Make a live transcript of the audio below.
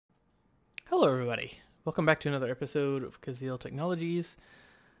Hello everybody, welcome back to another episode of Kuzil Technologies.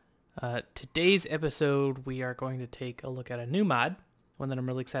 Today's episode we are going to take a look at a new mod, one that I'm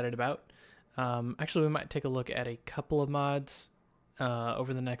really excited about. Actually we might take a look at a couple of mods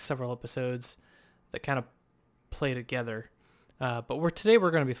over the next several episodes that kind of play together. But today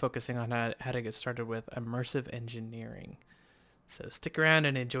we're going to be focusing on how to get started with Immersive Engineering. So stick around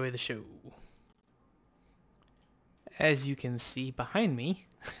and enjoy the show. As you can see behind me,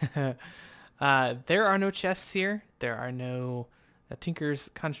 there are no chests here. There are no Tinker's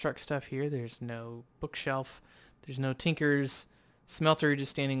construct stuff here. There's no bookshelf. There's no Tinker's smelter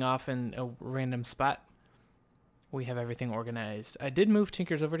just standing off in a random spot. We have everything organized. I did move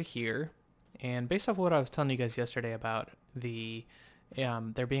Tinker's over to here, and based off what I was telling you guys yesterday about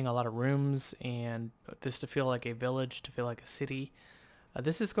there being a lot of rooms and this to feel like a village, to feel like a city,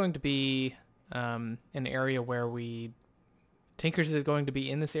 this is going to be an area where Tinker's is going to be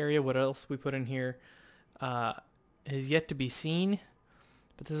in this area. What else we put in here is yet to be seen,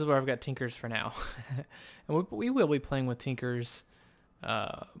 but this is where I've got Tinker's for now. And we will be playing with Tinker's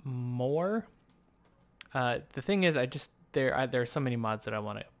more. The thing is, there are so many mods that I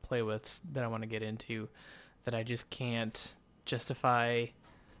want to play with, that I want to get into, that I just can't justify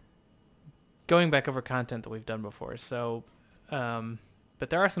going back over content that we've done before. So, but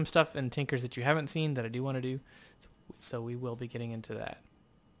there are some stuff in Tinker's that you haven't seen that I do want to do. So we will be getting into that.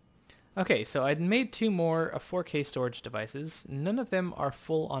 Okay, so I made two more 4K storage devices. None of them are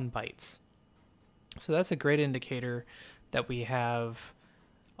full on bytes. So that's a great indicator that we have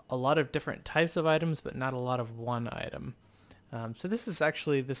a lot of different types of items, but not a lot of one item. So this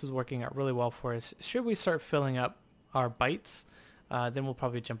is working out really well for us. Should we start filling up our bytes, then we'll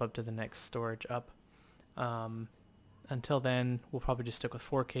probably jump up to the next storage up. Until then, we'll probably just stick with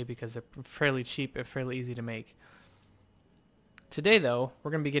 4K because they're fairly cheap and fairly easy to make. Today, though,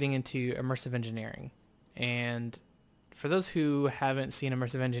 we're going to be getting into Immersive Engineering. And for those who haven't seen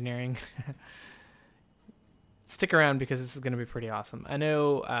Immersive Engineering, stick around because this is going to be pretty awesome. I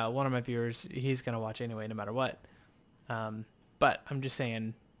know one of my viewers, he's going to watch anyway, no matter what. But I'm just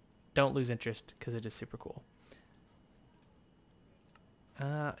saying, don't lose interest because it is super cool.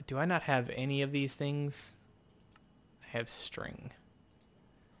 Do I not have any of these things? I have string.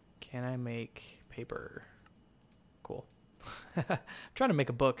 Can I make paper? Cool. I'm trying to make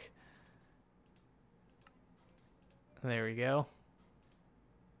a book. There we go.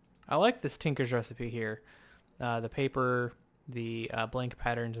 I like this Tinker's recipe here. The paper, the blank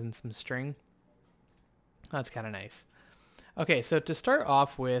patterns, and some string. That's kind of nice. Okay, so to start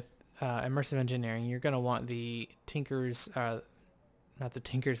off with Immersive Engineering, you're going to want the Tinker's, the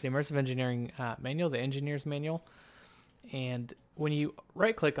Immersive Engineering manual, the Engineer's Manual. And when you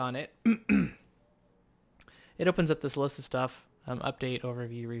right-click on it, it opens up this list of stuff, update,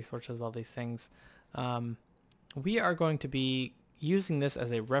 overview, resources, all these things. We are going to be using this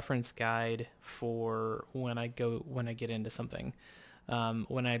as a reference guide for when I get into something.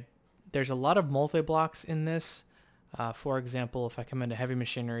 There's a lot of multi-blocks in this. For example, if I come into heavy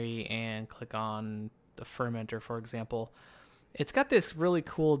machinery and click on the fermenter, for example, it's got this really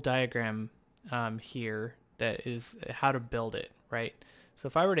cool diagram here that is how to build it, right? So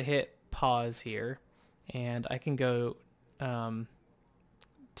if I were to hit pause here, and I can go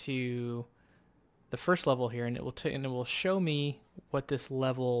to the first level here, and it will show me what this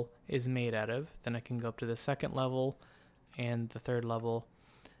level is made out of. Then I can go up to the second level and the third level.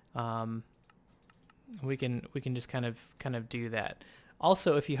 We can just kind of do that.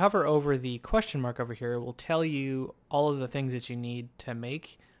 Also, if you hover over the question mark over here, it will tell you all of the things that you need to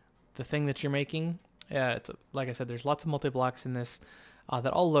make the thing that you're making. Like I said, there's lots of multi-blocks in this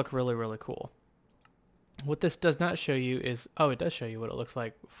that all look really, really cool. What this does not show you is, it does show you what it looks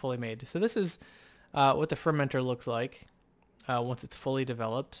like fully made. So this is what the fermenter looks like once it's fully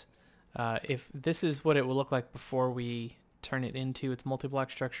developed. If this is what it will look like before we turn it into its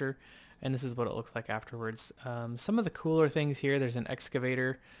multi-block structure, and this is what it looks like afterwards. Some of the cooler things here, there's an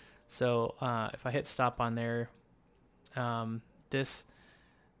excavator. So if I hit stop on there, this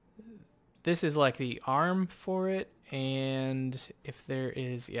is like the arm for it. And if there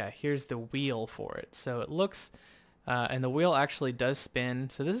is, here's the wheel for it. So it looks, and the wheel actually does spin.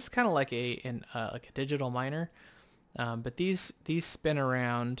 So this is kind of like a digital miner, but these spin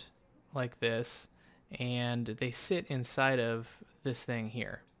around like this, and they sit inside of this thing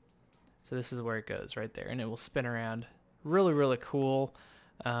here. So this is where it goes right there, and it will spin around. Really, really cool.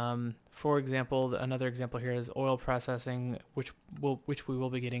 For example, another example here is oil processing, which we will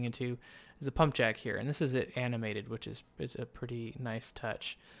be getting into. Is a pump jack here, and this is it animated, which is a pretty nice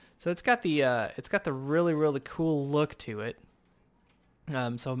touch. So it's got the really, really cool look to it.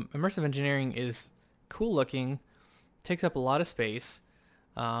 So immersive engineering is cool looking, takes up a lot of space,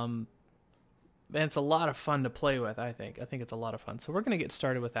 and it's a lot of fun to play with, I think. I think it's a lot of fun. So we're going to get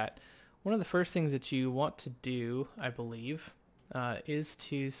started with that. One of the first things that you want to do, I believe, is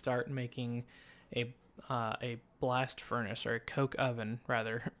to start making a blast furnace, or a coke oven,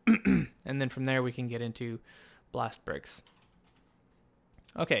 rather. And then from there we can get into blast bricks.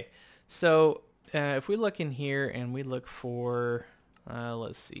 Okay, so if we look in here and we look for,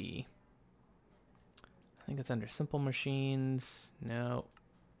 let's see, I think it's under simple machines. No.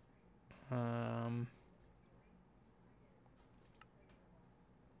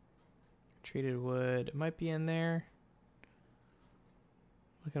 Treated wood, it might be in there.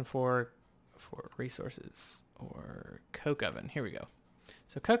 Looking for resources, or coke oven. Here we go.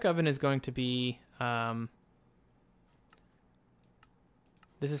 So coke oven is going to be,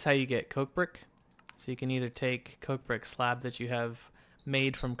 this is how you get coke brick. So you can either take coke brick slab that you have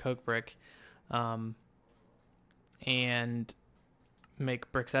made from coke brick, and make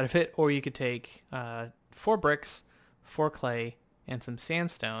bricks out of it, or you could take 4 bricks, 4 clay, and some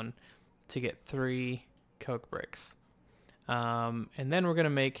sandstone to get 3 coke bricks. And then we're going to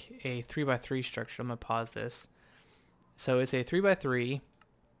make a 3x3 structure. I'm going to pause this. So it's a 3x3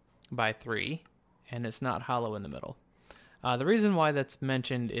 by 3, and it's not hollow in the middle. The reason why that's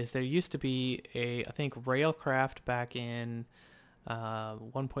mentioned is there used to be I think Railcraft back in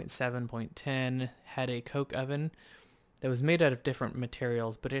 1.7.10 had a coke oven that was made out of different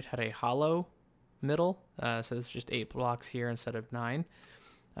materials, but it had a hollow middle. So it's just 8 blocks here instead of 9.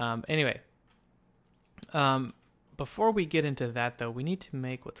 Anyway, before we get into that, though, we need to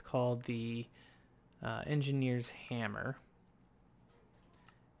make what's called the engineer's hammer.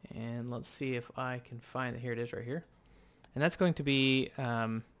 And let's see if I can find it. Here it is right here. And that's going to be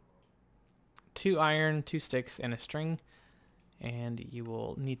 2 iron, 2 sticks, and a string. And you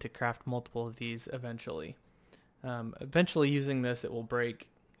will need to craft multiple of these eventually. Eventually using this, it will break,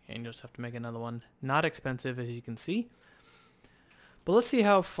 and you'll just have to make another one. Not expensive, as you can see. But let's see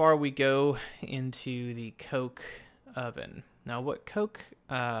how far we go into the coke oven. Now, what coke,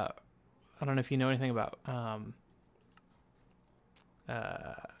 I don't know if you know anything about, what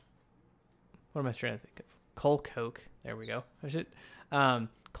am I trying to think of? Coal coke. There we go.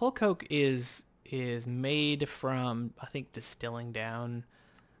 Coal coke is made from, I think, distilling down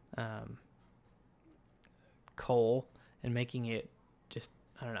coal and making it just,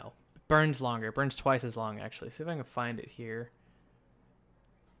 I don't know, burns longer. It burns twice as long, actually. See if I can find it here.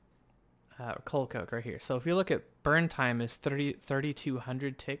 Coal coke right here. So if you look at burn time is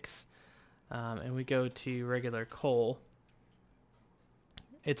 3,200 ticks, and we go to regular coal,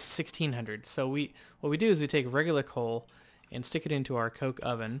 it's 1,600. So what we do is we take regular coal and stick it into our coke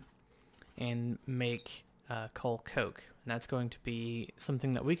oven and make coal coke. And that's going to be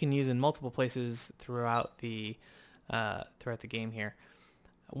something that we can use in multiple places throughout the game here.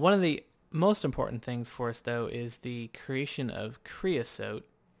 One of the most important things for us, though, is the creation of creosote,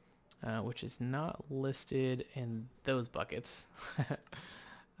 which is not listed in those buckets.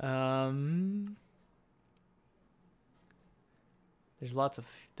 There's lots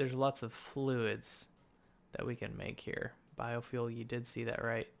of fluids that we can make here. Biofuel, you did see that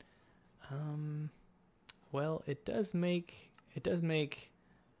right. Well, it does make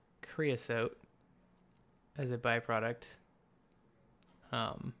creosote as a byproduct.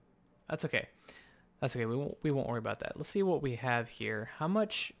 That's okay. That's okay. We won't worry about that. Let's see what we have here. How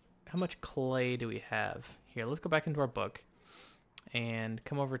much clay do we have here? Let's go back into our book and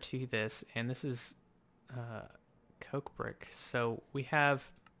come over to this, and this is coke brick. So we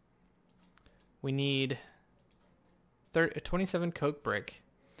need 27 coke brick,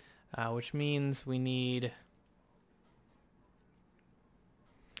 which means we need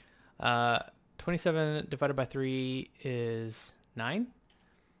 27 divided by 3 is 9,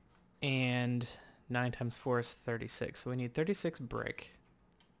 and 9 times 4 is 36. So we need 36 brick.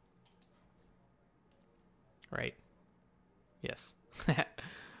 Right? Yes.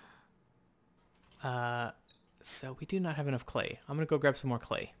 So we do not have enough clay. I'm going to go grab some more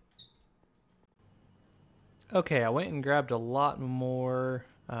clay. Okay, I went and grabbed a lot more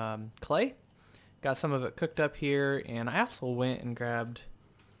clay. Got some of it cooked up here, and I also went and grabbed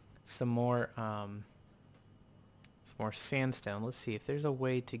some more sandstone. Let's see if there's a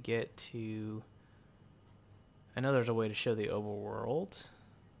way to get to... I know there's a way to show the overworld.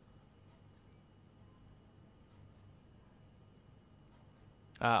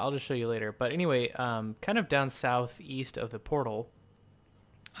 I'll just show you later. But anyway, kind of down southeast of the portal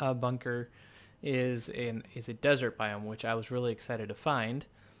bunker is a desert biome, which I was really excited to find.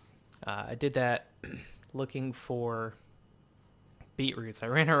 I did that looking for beetroots. I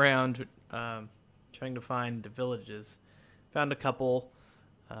ran around trying to find villages. Found a couple.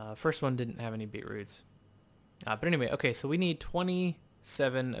 First one didn't have any beetroots. But anyway, okay, so we need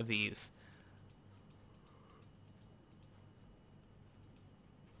 27 of these.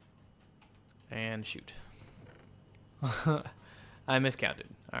 And shoot. I miscounted.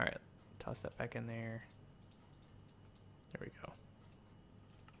 Alright, toss that back in there. There we go.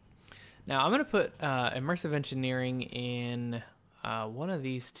 Now I'm going to put Immersive Engineering in one of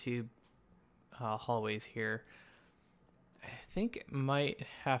these two hallways here. I think it might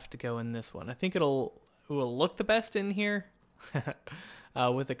have to go in this one. I think it will look the best in here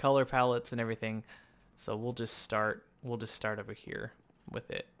with the color palettes and everything. So we'll just start over here with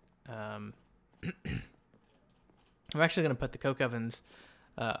it. I'm actually going to put the coke ovens,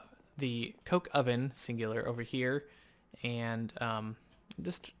 the coke oven singular over here, and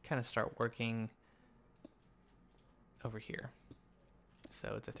just kind of start working over here.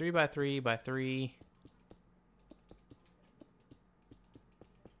 So it's a 3x3x3.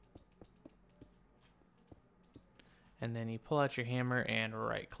 And then you pull out your hammer and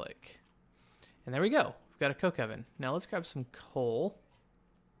right click. And there we go. We've got a coke oven. Now let's grab some coal.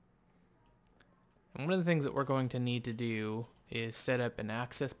 And one of the things that we're going to need to do is set up an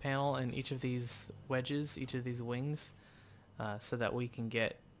access panel in each of these wedges, each of these wings, so that we can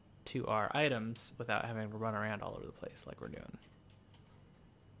get to our items without having to run around all over the place like we're doing.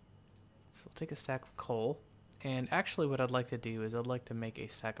 So we'll take a stack of coal. And actually what I'd like to do is I'd like to make a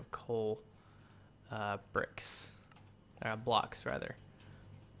stack of coal bricks. Blocks rather,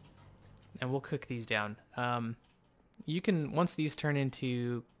 and we'll cook these down. You can, once these turn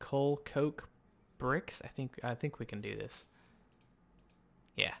into coal coke bricks, I think we can do this.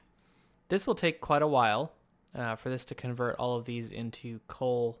 Yeah, this will take quite a while for this to convert all of these into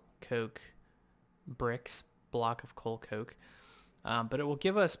coal coke bricks, block of coal coke, but it will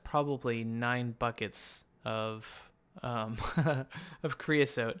give us probably 9 buckets of of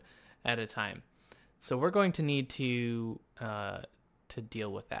creosote at a time. So we're going to need to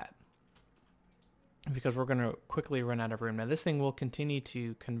deal with that because we're going to quickly run out of room. Now this thing will continue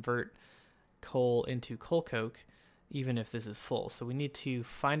to convert coal into coal coke even if this is full. So we need to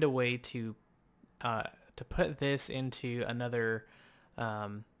find a way to put this into another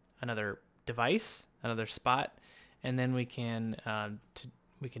device, another spot, and then we can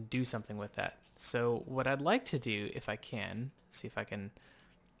do something with that. So what I'd like to do, if I can, see if I can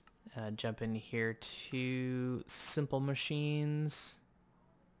jump in here to simple machines.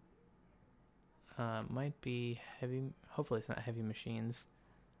 Might be heavy. Hopefully it's not heavy machines.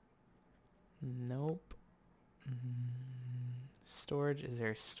 Nope. Storage. Is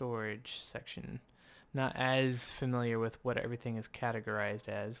there a storage section? Not as familiar with what everything is categorized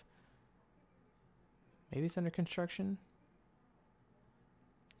as. Maybe it's under construction.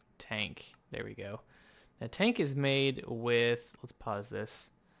 Tank. There we go. Now tank is made with, let's pause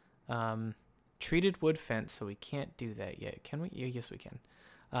this. Treated wood fence, so we can't do that yet. Can we? Yeah, yes we can.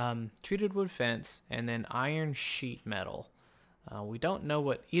 Treated wood fence and then iron sheet metal. We don't know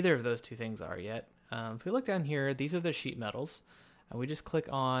what either of those two things are yet. If we look down here, these are the sheet metals, and we just click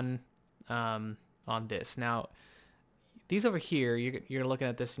on this. Now, these over here, you're looking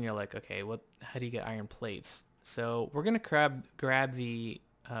at this and you're like, okay, how do you get iron plates? So we're gonna grab the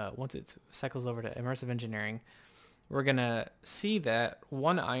once it cycles over to Immersive Engineering, we're gonna see that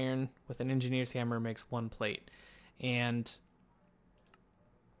 1 iron with an engineer's hammer makes 1 plate, and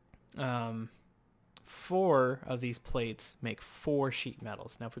 4 of these plates make 4 sheet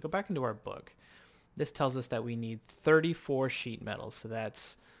metals. Now if we go back into our book, this tells us that we need 34 sheet metals, so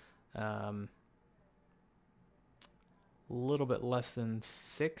that's a little bit less than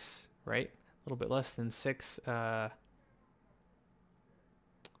 6, right? A little bit less than 6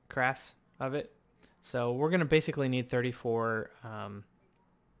 crafts of it. So we're going to basically need 34,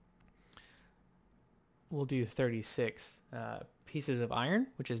 we'll do 36 pieces of iron,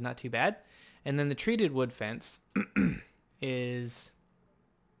 which is not too bad. And then the treated wood fence is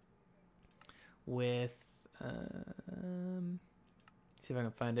with, see if I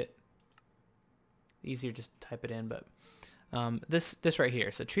can find it. Easier just to type it in, but this right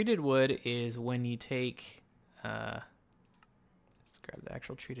here. So treated wood is when you take, let's grab the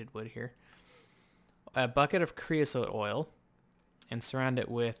actual treated wood here. A bucket of creosote oil and surround it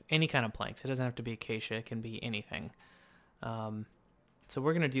with any kind of planks. It doesn't have to be acacia, it can be anything. So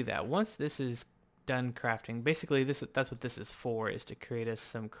we're going to do that. Once this is done crafting, basically that's what this is for, is to create us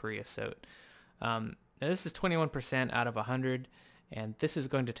some creosote. Now this is 21% out of 100, and this is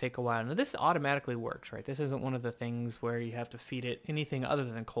going to take a while. Now this automatically works, right? This isn't one of the things where you have to feed it anything other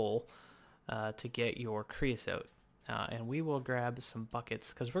than coal to get your creosote. and we will grab some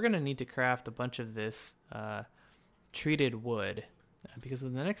buckets because we're going to need to craft a bunch of this treated wood, because the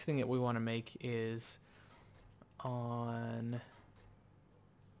next thing that we want to make is on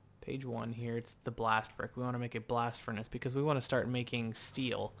page 1 here. It's the blast brick. We want to make a blast furnace because we want to start making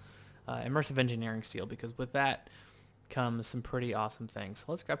steel, immersive engineering steel, because with that comes some pretty awesome things. So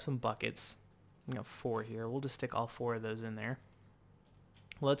let's grab some buckets. We got 4 here. We'll just stick all 4 of those in there.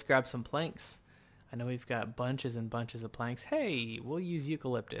 Let's grab some planks. I know we've got bunches and bunches of planks. Hey, we'll use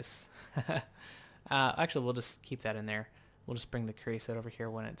eucalyptus. Actually, we'll just keep that in there. We'll just bring the creosote over here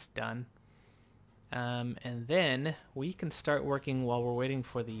when it's done. And then we can start working while we're waiting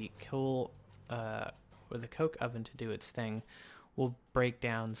for the coke oven to do its thing. We'll break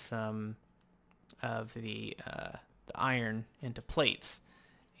down some of the iron into plates.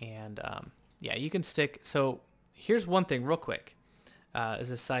 And yeah, you can stick. So here's one thing real quick as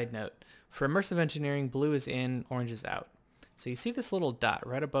a side note. For immersive engineering, blue is in, orange is out. So you see this little dot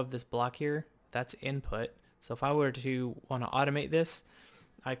right above this block here? That's input. So if I were to want to automate this,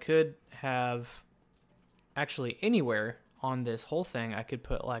 I could have actually anywhere on this whole thing, I could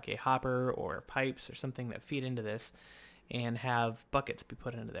put like a hopper or pipes or something that feed into this and have buckets be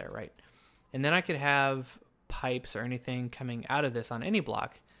put into there, right? And then I could have pipes or anything coming out of this on any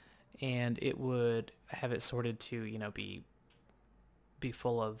block, and it would have it sorted to, you know, be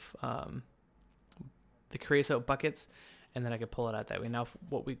full of the creosote buckets, and then I could pull it out that way. Now,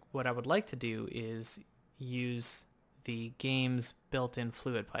 what I would like to do is use the game's built-in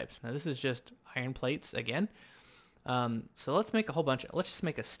fluid pipes. Now, this is just iron plates again. So let's make a whole bunch. Let's just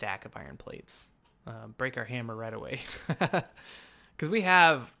make a stack of iron plates. Break our hammer right away, because we've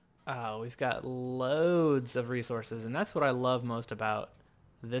got loads of resources, and that's what I love most about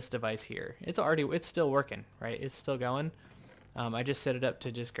this device here. It's still working, right? It's still going. I just set it up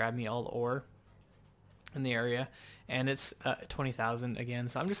to just grab me all the ore in the area, and it's 20,000 again.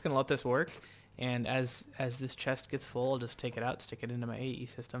 So I'm just gonna let this work, and as this chest gets full, I'll just take it out, stick it into my AE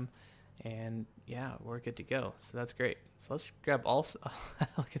system, and yeah, we're good to go. So that's great. So let's grab all.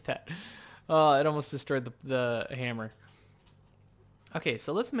 Look at that. Oh, it almost destroyed the hammer. Okay,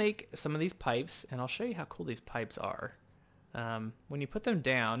 so let's make some of these pipes, and I'll show you how cool these pipes are. When you put them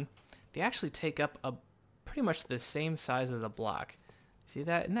down, they actually take up pretty much the same size as a block. See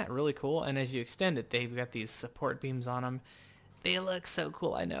that? Isn't that really cool? And as you extend it, they've got these support beams on them. They look so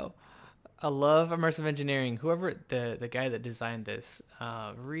cool, I know. I love immersive engineering. Whoever, the guy that designed this,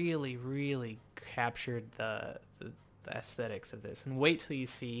 really, really captured the aesthetics of this. And wait till you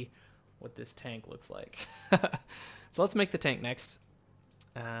see what this tank looks like. So let's make the tank next.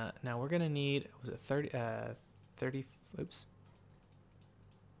 Now we're going to need, was it 30, oops.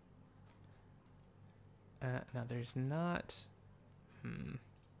 No, there's not.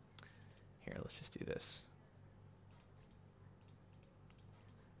 Here, let's just do this.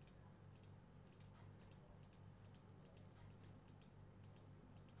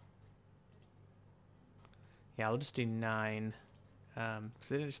 Yeah, I'll just do 9.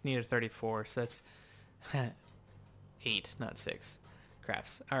 Because I just needed 34, so that's 8, not 6.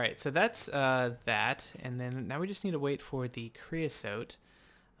 Crafts. All right, so that's that, and then now we just need to wait for the creosote.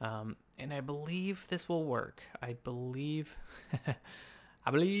 And I believe this will work. I believe.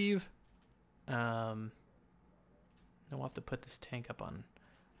 Then we'll have to put this tank up on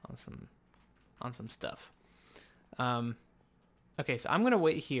some stuff. Okay, so I'm gonna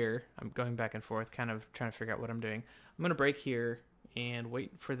wait here. I'm going back and forth, kind of trying to figure out what I'm doing. I'm gonna break here and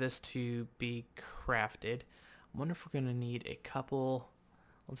wait for this to be crafted. I wonder if we're gonna need a couple.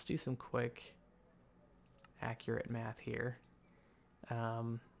 Let's do some quick, accurate math here.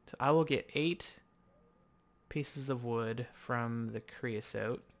 So I will get 8 pieces of wood from the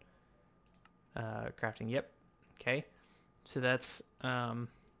creosote. Crafting, yep. Okay. So that's,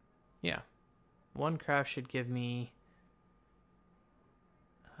 yeah. 1 craft should give me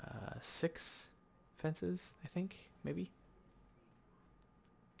 6 fences, I think, maybe.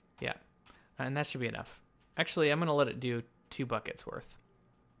 Yeah. And that should be enough. Actually, I'm going to let it do 2 buckets worth.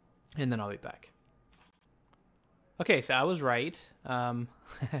 And then I'll be back. Okay, so I was right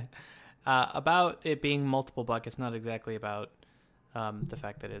about it being multiple buckets, not exactly about the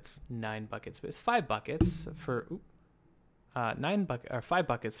fact that it's 9 buckets, but it's 5 buckets for 5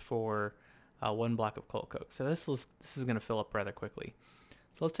 buckets for 1 block of coal coke. So this is going to fill up rather quickly.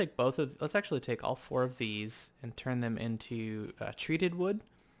 So let's actually take all 4 of these and turn them into treated wood.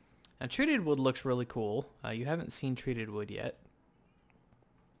 Now treated wood looks really cool. You haven't seen treated wood yet,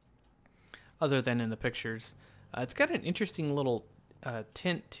 other than in the pictures. It's got an interesting little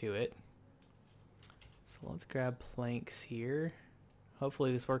tint to it. So let's grab planks here.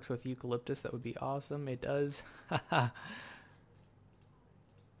 Hopefully this works with eucalyptus. That would be awesome. It does.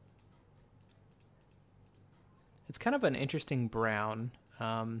 It's kind of an interesting brown.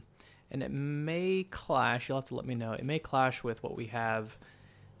 And it may clash, you'll have to let me know, it may clash with what we have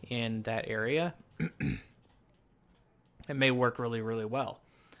in that area. It may work really, really well.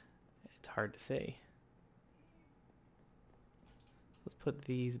 It's hard to say. Let's put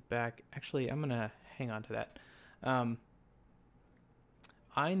these back. Actually, I'm going to hang on to that.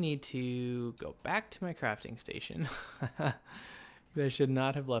 I need to go back to my crafting station. I should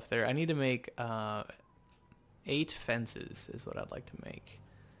not have left there. I need to make 8 fences is what I'd like to make.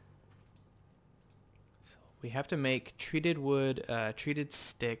 So we have to make treated wood, treated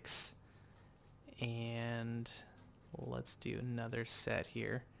sticks, and let's do another set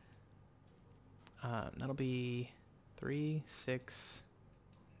here. That'll be 3, 6,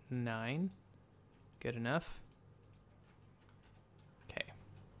 9. Good enough.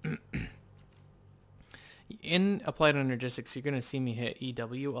 Okay. In Applied Energistics, you're going to see me hit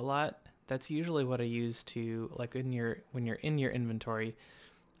EW a lot. That's usually what I use to, like when you're in your inventory,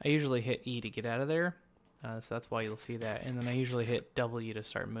 I usually hit E to get out of there. So that's why you'll see that. And then I usually hit W to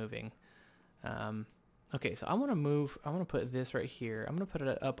start moving. Okay, so I want to put this right here. I'm going to put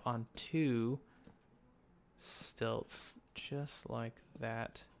it up on 2 stilts, just like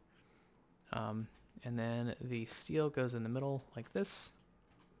that. And then the steel goes in the middle like this,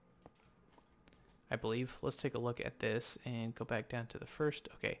 I believe. Let's take a look at this and go back down to the first.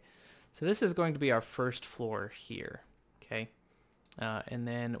 Okay, so this is going to be our first floor here. Okay, and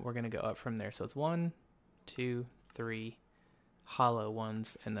then we're going to go up from there. So it's 1, 2, 3 hollow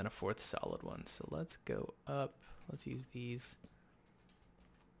ones, and then a 4th solid one. So let's go up. Let's use these.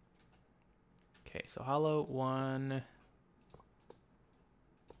 Okay, so hollow 1,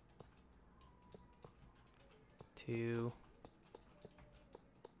 2,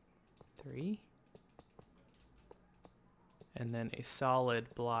 3, and then a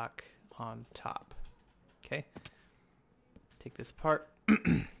solid block on top. Okay, take this apart.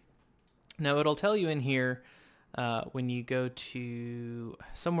 Now it'll tell you in here when you go to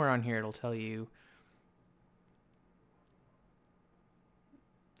somewhere on here, it'll tell you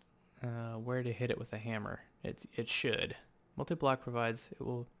where to hit it with a hammer. It should. Multi-block provides, it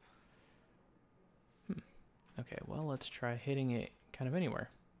will. Okay, well, let's try hitting it kind of anywhere.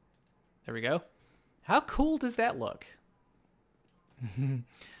 There we go. How cool does that look?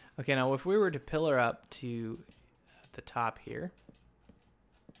 Okay, now if we were to pillar up to the top here,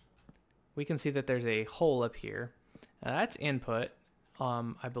 we can see that there's a hole up here. Now that's input.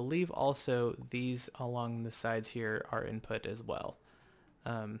 I believe also these along the sides here are input as well.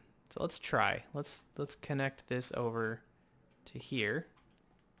 So let's try. Let's connect this over to here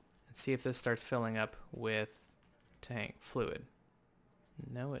and see if this starts filling up with tank fluid.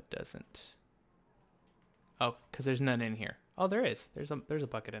 No, it doesn't. Oh, because there's none in here. Oh, there is. There's a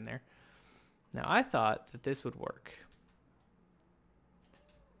bucket in there. Now I thought that this would work.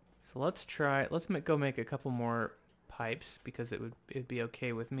 So let's try. Let's go make a couple more pipes because it'd be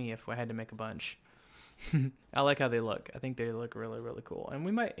okay with me if I had to make a bunch. I like how they look. I think they look really, really cool. And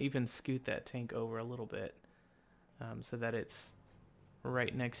we might even scoot that tank over a little bit so that it's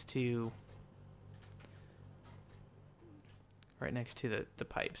right next to the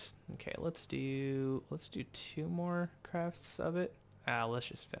pipes. Okay, let's do 2 more crafts of it. Let's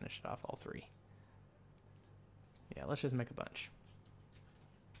just finish it off, all 3. Yeah, let's just make a bunch.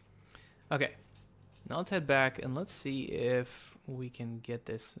 Okay, now let's head back and let's see if we can get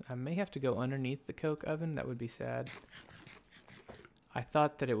this. I may have to go underneath the coke oven. That would be sad. I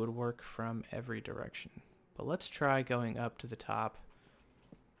thought that it would work from every direction, but let's try going up to the top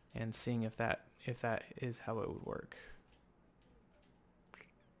and seeing if that is how it would work.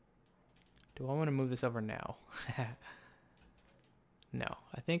 Do I want to move this over now? No,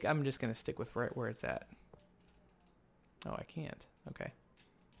 I think I'm just going to stick with right where it's at. Oh, I can't. Okay.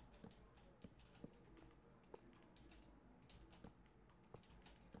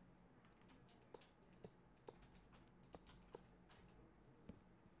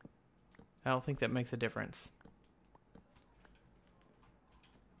 I don't think that makes a difference.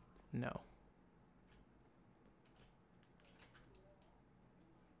 No.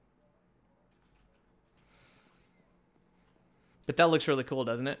 But that looks really cool,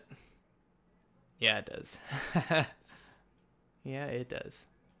 doesn't it? Yeah, it does. Yeah, it does.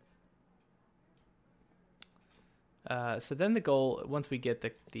 So then the goal, once we get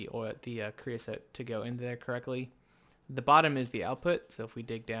the creosote to go into there correctly, the bottom is the output. So if we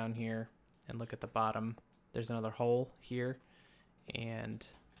dig down here and look at the bottom, there's another hole here, and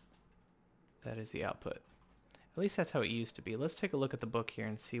that is the output. At least that's how it used to be. Let's take a look at the book here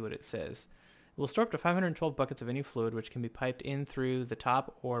and see what it says. It will store up to 512 buckets of any fluid which can be piped in through the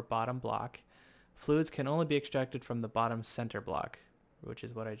top or bottom block. Fluids can only be extracted from the bottom center block, which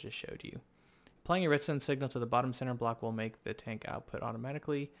is what I just showed you. Applying a redstone signal to the bottom center block will make the tank output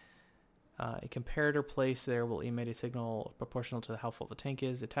automatically. A comparator placed there will emit a signal proportional to how full the tank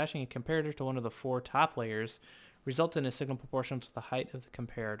is. Attaching a comparator to one of the 4 top layers results in a signal proportional to the height of the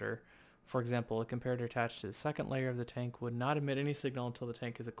comparator. For example, a comparator attached to the second layer of the tank would not emit any signal until the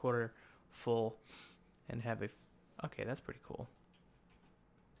tank is a quarter full and have a... Okay, that's pretty cool.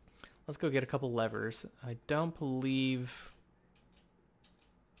 Let's go get a couple levers. I don't believe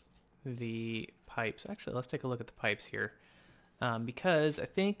the pipes... Actually, let's take a look at the pipes here. Because I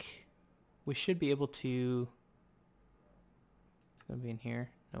think we should be able to... It's going to be in here.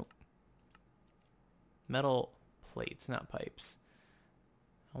 Nope. Metal plates, not pipes.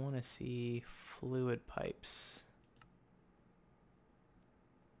 I want to see fluid pipes.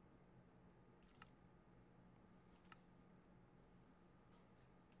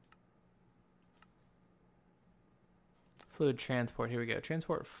 Fluid transport, here we go.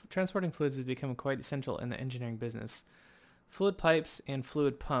 Transporting fluids has become quite essential in the engineering business. Fluid pipes and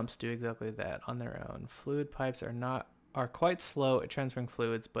fluid pumps do exactly that on their own. Fluid pipes are quite slow at transferring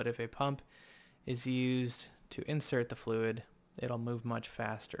fluids, but if a pump is used to insert the fluid, it'll move much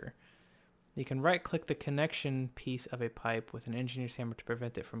faster. You can right-click the connection piece of a pipe with an engineer's hammer to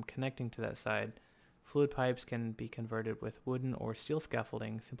prevent it from connecting to that side. Fluid pipes can be converted with wooden or steel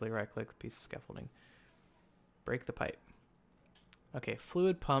scaffolding. Simply right-click the piece of scaffolding. Break the pipe. Okay,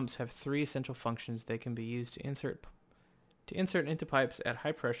 fluid pumps have 3 essential functions. They can be used to insert into pipes at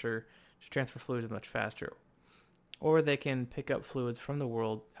high pressure to transfer fluids much faster, or they can pick up fluids from the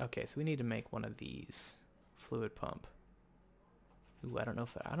world. Okay, so we need to make one of these. Fluid pump. Ooh, I don't know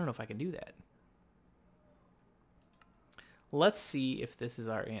if I can do that. Let's see if this is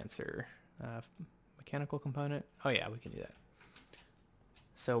our answer. Mechanical component. Oh yeah, we can do that.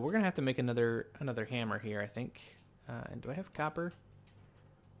 So we're gonna have to make another hammer here, I think. And do I have copper?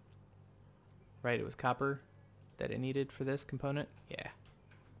 Right, it was copper that it needed for this component. Yeah.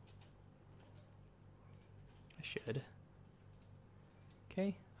 I should.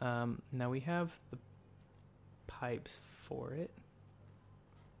 Okay. Now we have the pipes for it.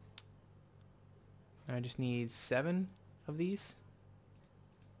 I just need 7 of these.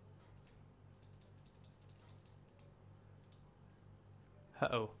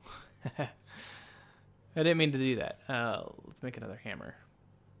 Uh-oh. I didn't mean to do that. Let's make another hammer.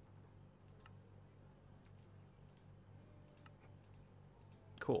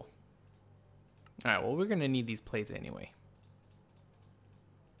 Cool. Alright, well, we're going to need these plates anyway.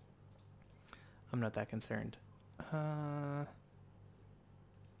 I'm not that concerned. Was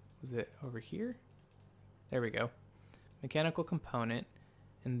it over here? There we go. Mechanical component.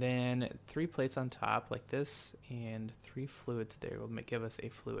 And then 3 plates on top like this, and 3 fluids there will give us a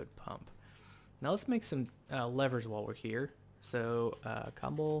fluid pump. Now let's make some levers while we're here. So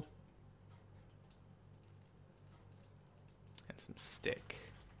cobble and some stick.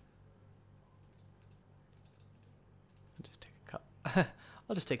 I'll just take a cup.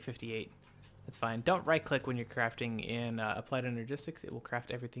 I'll just take 58. That's fine. Don't right click when you're crafting in Applied Energistics. It will craft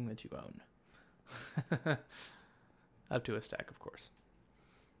everything that you own. Up to a stack, of course.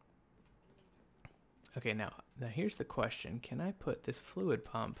 Okay, now here's the question. Can I put this fluid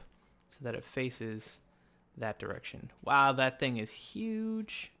pump so that it faces that direction? Wow, that thing is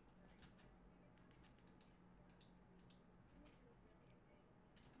huge.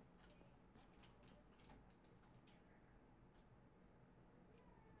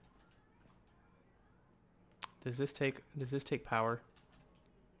 Does this take power?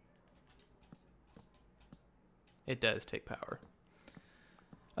 It does take power.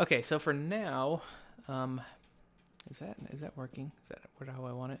 Okay, so for now, is that working? Is that how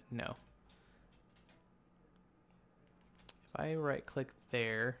I want it? No. If I right click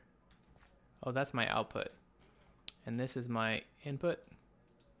there, oh, that's my output. And this is my input.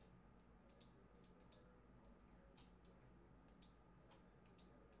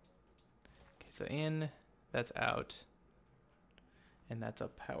 Okay, so in, that's out. And that's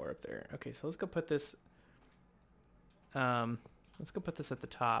up power up there. Okay, so let's go put this at the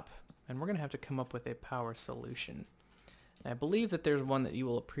top, and we're going to have to come up with a power solution. And I believe that there's one that you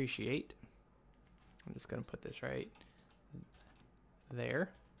will appreciate. I'm just going to put this right there.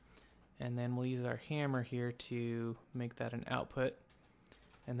 And then we'll use our hammer here to make that an output.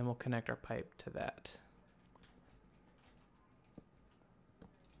 And then we'll connect our pipe to that.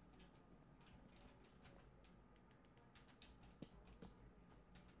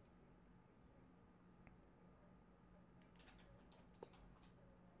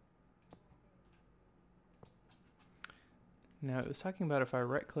 Now it was talking about if I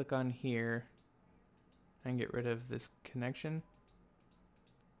right click on here and get rid of this connection.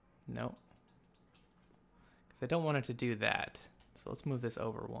 No. Because I don't want it to do that. So let's move this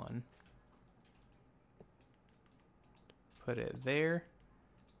over one. Put it there.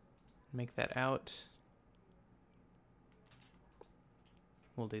 Make that out.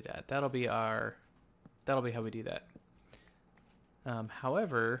 We'll do that. That'll be how we do that.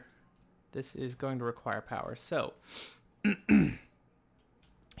 However, this is going to require power. So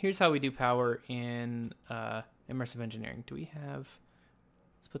here's how we do power in Immersive Engineering. Do we have,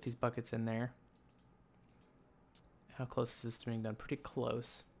 let's put these buckets in there. How close is this to being done? Pretty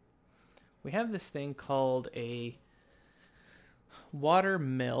close. We have this thing called a water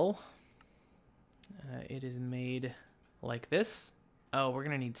mill. It is made like this. Oh, we're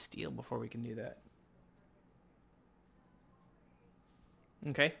going to need steel before we can do that.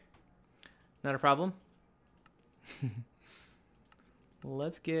 Okay. Not a problem.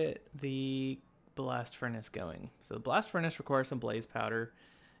 Let's get the blast furnace going. So the blast furnace requires some blaze powder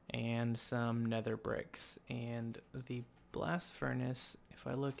and some nether bricks. And the blast furnace, if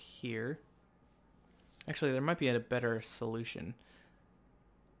I look here, actually there might be a better solution.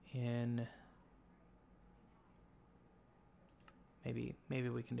 Maybe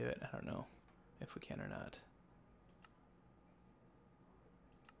we can do it. I don't know if we can or not.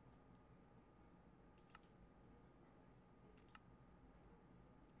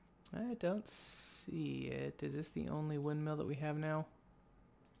 I don't see it. Is this the only windmill that we have now?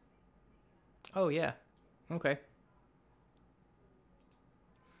 Oh yeah. Okay.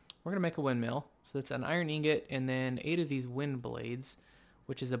 We're gonna make a windmill. So that's an iron ingot and then 8 of these wind blades,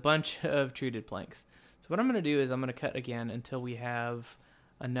 which is a bunch of treated planks. So what I'm gonna do is I'm gonna cut again until we have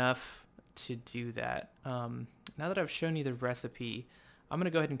enough to do that. Now that I've shown you the recipe, I'm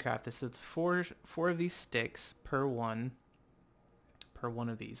gonna go ahead and craft this. So it's four of these sticks per one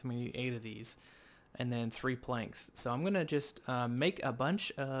of these. I'm gonna need 8 of these, and then 3 planks. So I'm gonna just make a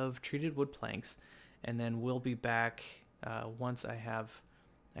bunch of treated wood planks, and then we'll be back once I have.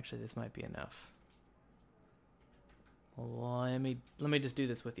 Actually, this might be enough. Let me just do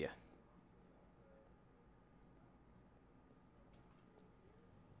this with you.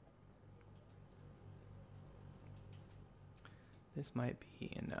 This might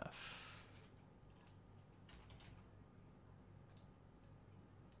be enough.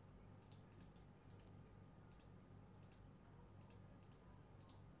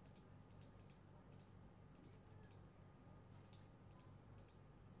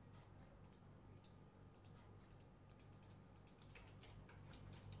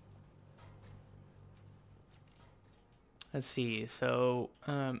 Let's see, so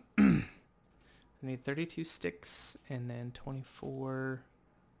I need 32 sticks and then 24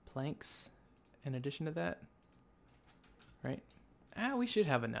 planks in addition to that, right? We should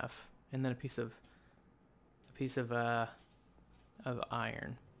have enough, and then a piece of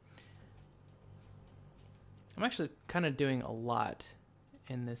iron. I'm actually kind of doing a lot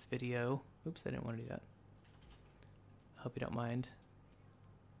in this video. Oops, I didn't want to do that. I hope you don't mind.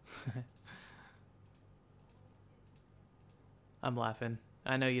 I'm laughing.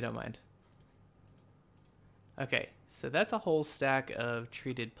 I know you don't mind. Okay, so that's a whole stack of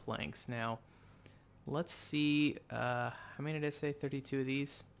treated planks. Now, let's see, how many did I say? 32 of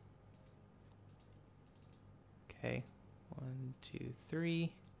these? Okay, 1, 2,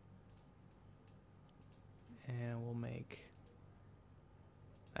 3. And we'll make,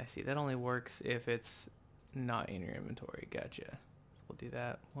 I see, that only works if it's not in your inventory. Gotcha. So we'll do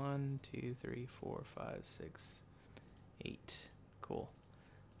that. 1, 2, 3, 4, 5, 6, 8. Cool.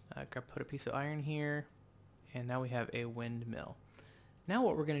 Put a piece of iron here, and now we have a windmill. Now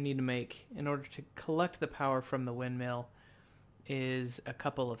what we're going to need to make in order to collect the power from the windmill is a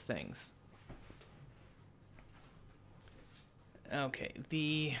couple of things. Okay,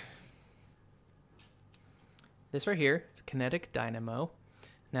 this right here is a kinetic dynamo.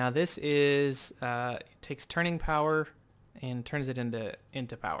 Now this is it takes turning power and turns it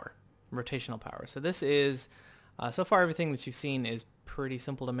into power, rotational power. So this is so far everything that you've seen is pretty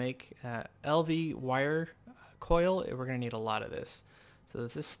simple to make. LV wire coil, we're going to need a lot of this. So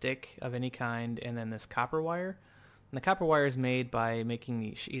this is a stick of any kind, and then this copper wire. And the copper wire is made by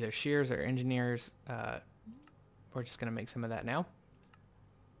making either shears or engineers. We're just going to make some of that now.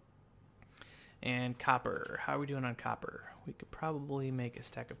 And copper, how are we doing on copper? We could probably make a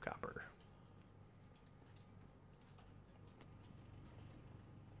stack of copper.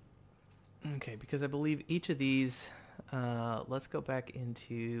 Okay, because I believe each of these, let's go back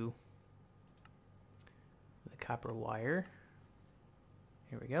into the copper wire.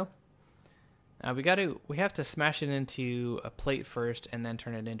 Here we go. We have to smash it into a plate first and then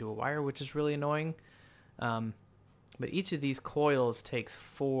turn it into a wire, which is really annoying. But each of these coils takes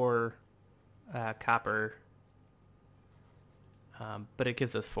 4 copper, but it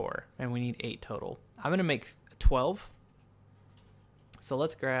gives us 4, and we need 8 total. I'm gonna make 12. So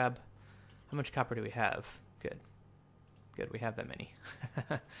let's grab, how much copper do we have? Good. Good, we have that many.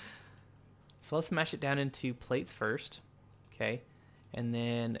 So let's smash it down into plates first, okay? And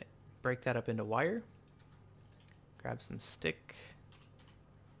then break that up into wire. Grab some stick,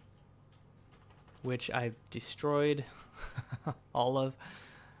 which I've destroyed all of.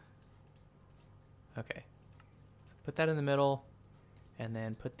 Okay, so put that in the middle, and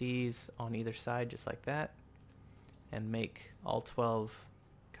then put these on either side just like that, and make all 12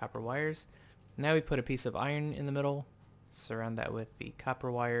 copper wires. Now we put a piece of iron in the middle, surround that with the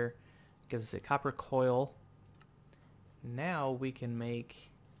copper wire, gives us a copper coil. Now we can make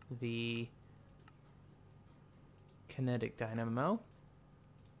the kinetic dynamo.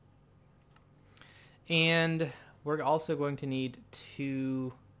 And we're also going to need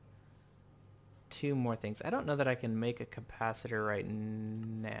two more things. I don't know that I can make a capacitor right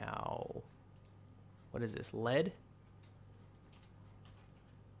now. What is this, lead?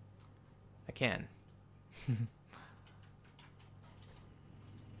 I can. Let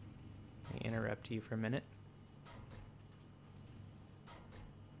me interrupt you for a minute.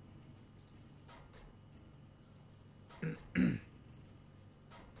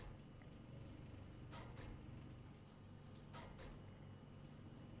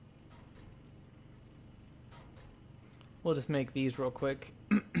 We'll just make these real quick.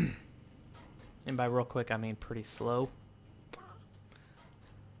 And by real quick, I mean pretty slow.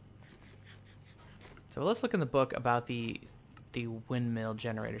 So let's look in the book about the windmill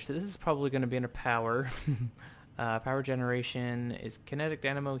generator. So this is probably going to be under power. Power generation is kinetic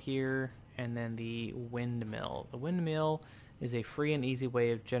dynamo here, and then the windmill. The windmill is a free and easy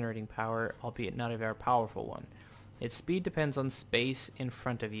way of generating power, albeit not a very powerful one. Its speed depends on space in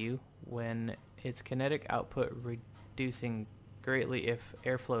front of you, when its kinetic output reducing greatly if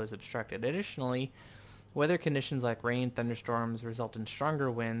airflow is obstructed. Additionally, weather conditions like rain, thunderstorms result in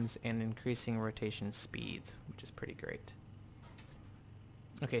stronger winds and increasing rotation speeds, which is pretty great.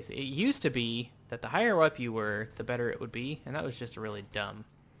 Okay, so it used to be that the higher up you were, the better it would be, and that was just a really dumb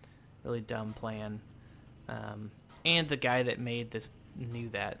plan. And the guy that made this knew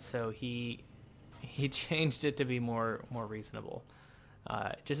that, so he changed it to be more reasonable.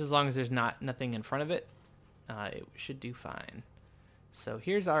 Just as long as there's nothing in front of it, it should do fine. So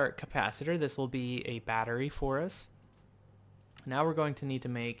here's our capacitor. This will be a battery for us. Now we're going to need to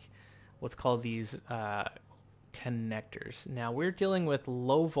make what's called these connectors. Now we're dealing with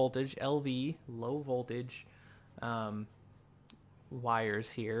low voltage, LV, low voltage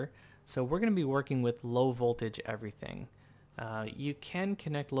wires here. So we're going to be working with low voltage everything. You can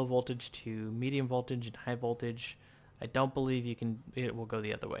connect low voltage to medium voltage and high voltage. I don't believe you can. It will go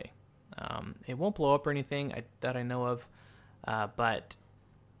the other way. It won't blow up or anything that I know of, but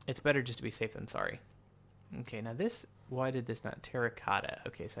it's better just to be safe than sorry. Okay, now this, why did this not terracotta?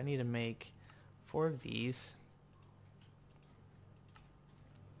 Okay, so I need to make 4 of these.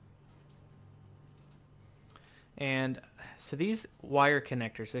 And so these wire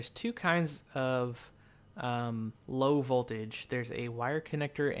connectors, there's 2 kinds of low voltage. There's a wire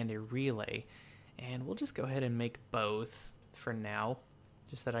connector and a relay, and we'll just go ahead and make both for now,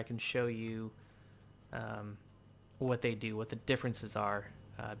 just that I can show you what they do, what the differences are,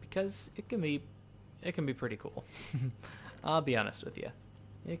 because it can be pretty cool. I'll be honest with you,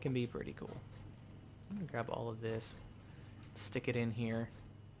 it can be pretty cool. I'm gonna grab all of this, stick it in here.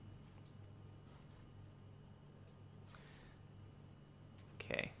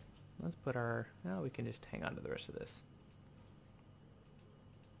 Okay, let's put our, we can just hang on to the rest of this.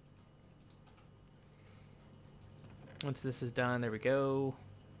 Once this is done, there we go.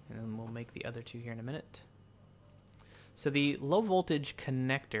 And then we'll make the other 2 here in a minute. So the low voltage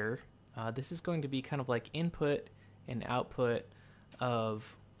connector, this is going to be kind of like input and output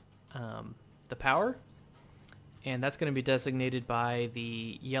of the power. And that's going to be designated by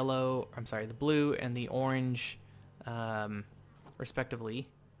the the blue and the orange, respectively,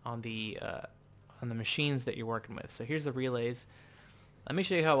 on the machines that you're working with. So here's the relays. Let me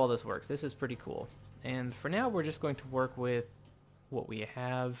show you how all this works. This is pretty cool. And for now, we're just going to work with what we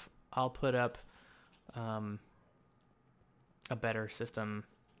have. I'll put up a better system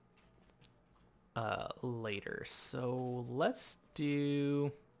later. So let's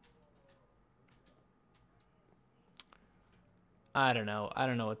do, I don't know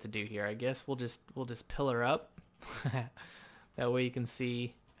what to do here. I guess we'll just pillar up. That way you can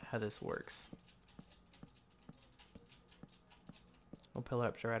see how this works. We'll pull it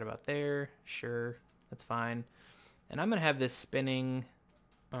up to right about there. Sure, that's fine. And I'm gonna have this spinning.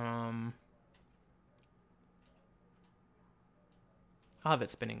 I'll have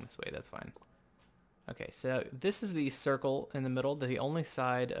it spinning this way. That's fine. Okay, so this is the circle in the middle. The only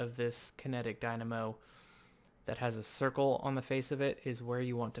side of this kinetic dynamo that has a circle on the face of it is where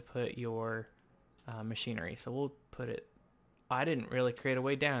you want to put your machinery. So we'll put it. I didn't really create a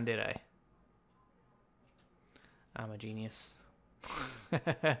way down, did I? I'm a genius.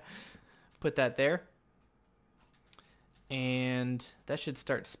 Put that there. And that should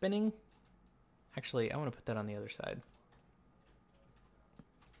start spinning. Actually, I want to put that on the other side.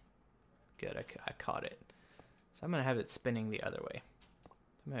 Good, I caught it. So I'm going to have it spinning the other way.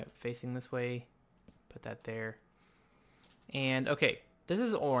 I'm going to have it facing this way. Put that there. And okay, this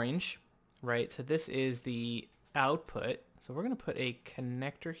is orange, right? So this is the output. So we're going to put a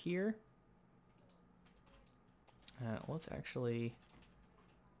connector here. Let's actually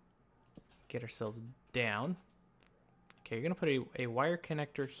get ourselves down. Okay, you're going to put a wire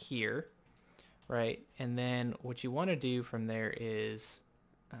connector here, right? And then what you want to do from there is,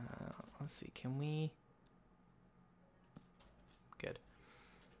 let's see, can we? Good.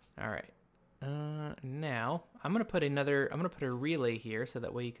 All right. Now I'm going to put a relay here so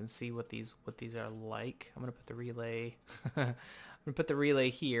that way you can see what these are like. I'm going to put the relay, I'm going to put the relay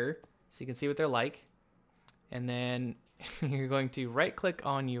here so you can see what they're like. And then you're going to right click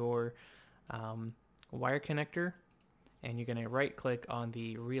on your wire connector, and you're going to right click on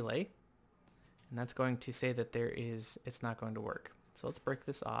the relay, and that's going to say that it's not going to work. So let's break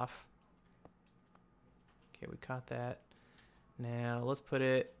this off. Okay, we caught that. Now let's put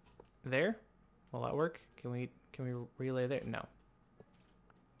it there. Will that work? Can we relay there? No.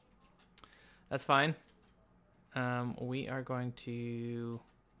 That's fine. We are going to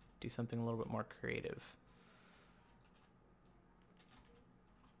do something a little bit more creative.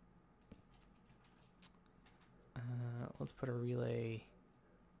 Let's put a relay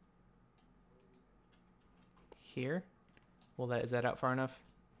here. Is that out far enough?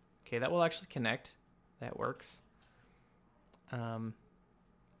 Okay, that will actually connect. That works. Now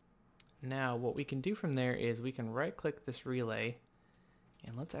what we can do from there is we can right click this relay,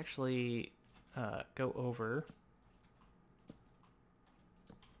 and let's actually go over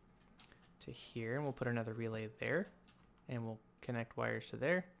to here, and we'll put another relay there, and we'll connect wires to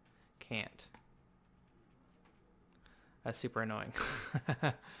there. Can't. That's super annoying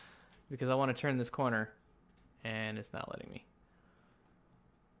because I want to turn this corner and it's not letting me.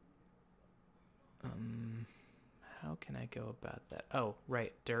 How can I go about that? Oh,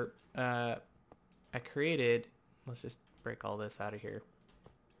 right, dirt. I created, let's just break all this out of here.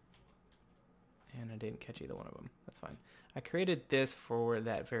 And I didn't catch either one of them. That's fine. I created this for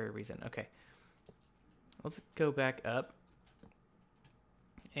that very reason. Okay. Let's go back up.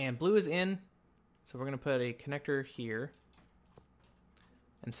 And blue is in. So we're going to put a connector here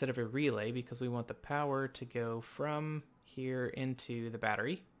instead of a relay because we want the power to go from here into the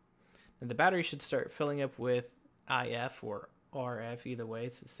battery. And the battery should start filling up with IF or RF, either way.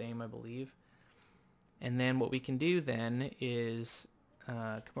 It's the same, I believe. And then what we can do then is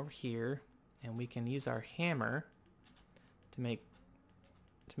come over here, and we can use our hammer to make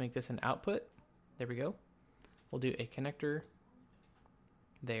this an output. There we go. We'll do a connector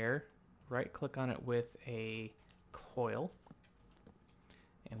there. Right click on it with a coil,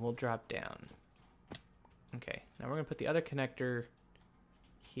 and we'll drop down. Okay, now we're going to put the other connector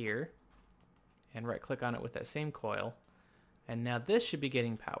here and right click on it with that same coil, and now this should be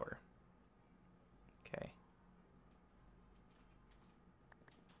getting power. Okay.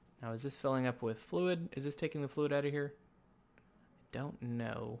 Now is this filling up with fluid? Is this taking the fluid out of here? I don't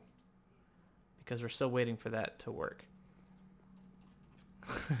know because we're still waiting for that to work.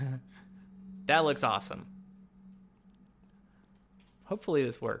 That looks awesome. Hopefully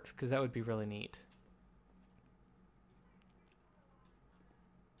this works because that would be really neat.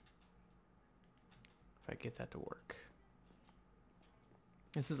 If I get that to work.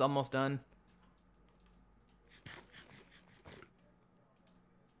 This is almost done.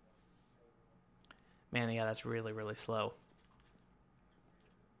 Man, yeah, that's really, really slow.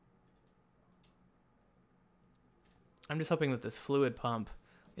 I'm just hoping that this fluid pump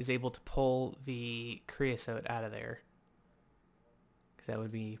is able to pull the creosote out of there, because that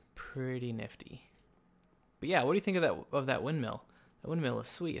would be pretty nifty. But yeah, what do you think of that windmill? That windmill is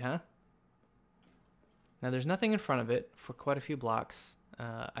sweet, huh? Now there's nothing in front of it for quite a few blocks.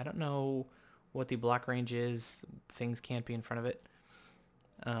 I don't know what the block range is. Things can't be in front of it.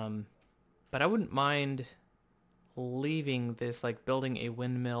 But I wouldn't mind leaving this, like building a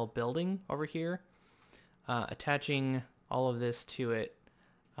windmill building over here, attaching all of this to it,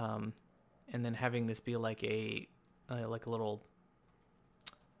 and then having this be like a little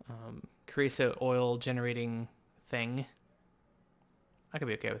creosote oil generating thing. I could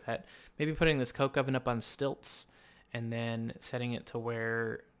be okay with that. Maybe putting this coke oven up on stilts and then setting it to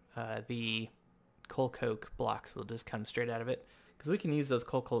where the coal coke blocks will just come straight out of it, because we can use those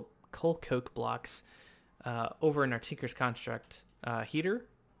coal coke blocks over in our Tinker's Construct heater,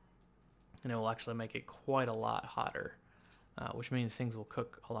 and it will actually make it quite a lot hotter, which means things will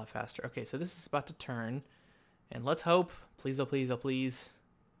cook a lot faster. Okay, so this is about to turn, and let's hope, please, oh please, oh please,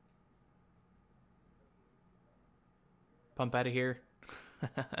 pump out of here.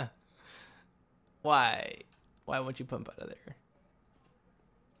 Why won't you pump out of there?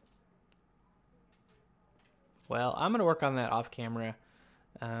 Well, I'm gonna work on that off camera,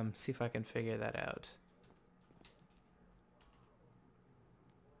 see if I can figure that out.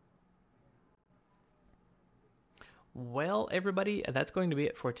 Well, everybody, that's going to be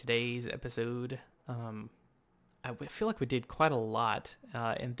it for today's episode. I feel like we did quite a lot,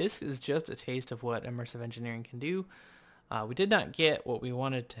 and this is just a taste of what immersive engineering can do. We did not get what we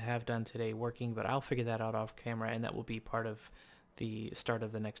wanted to have done today working, but I'll figure that out off camera, and that will be part of the start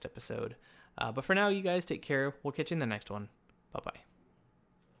of the next episode. But for now, you guys take care. We'll catch you in the next one. Bye-bye.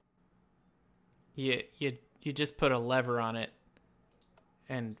 You just put a lever on it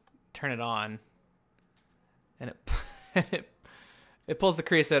and turn it on, and it pulls the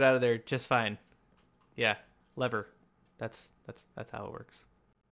creosote out of there just fine. Yeah, lever. That's how it works.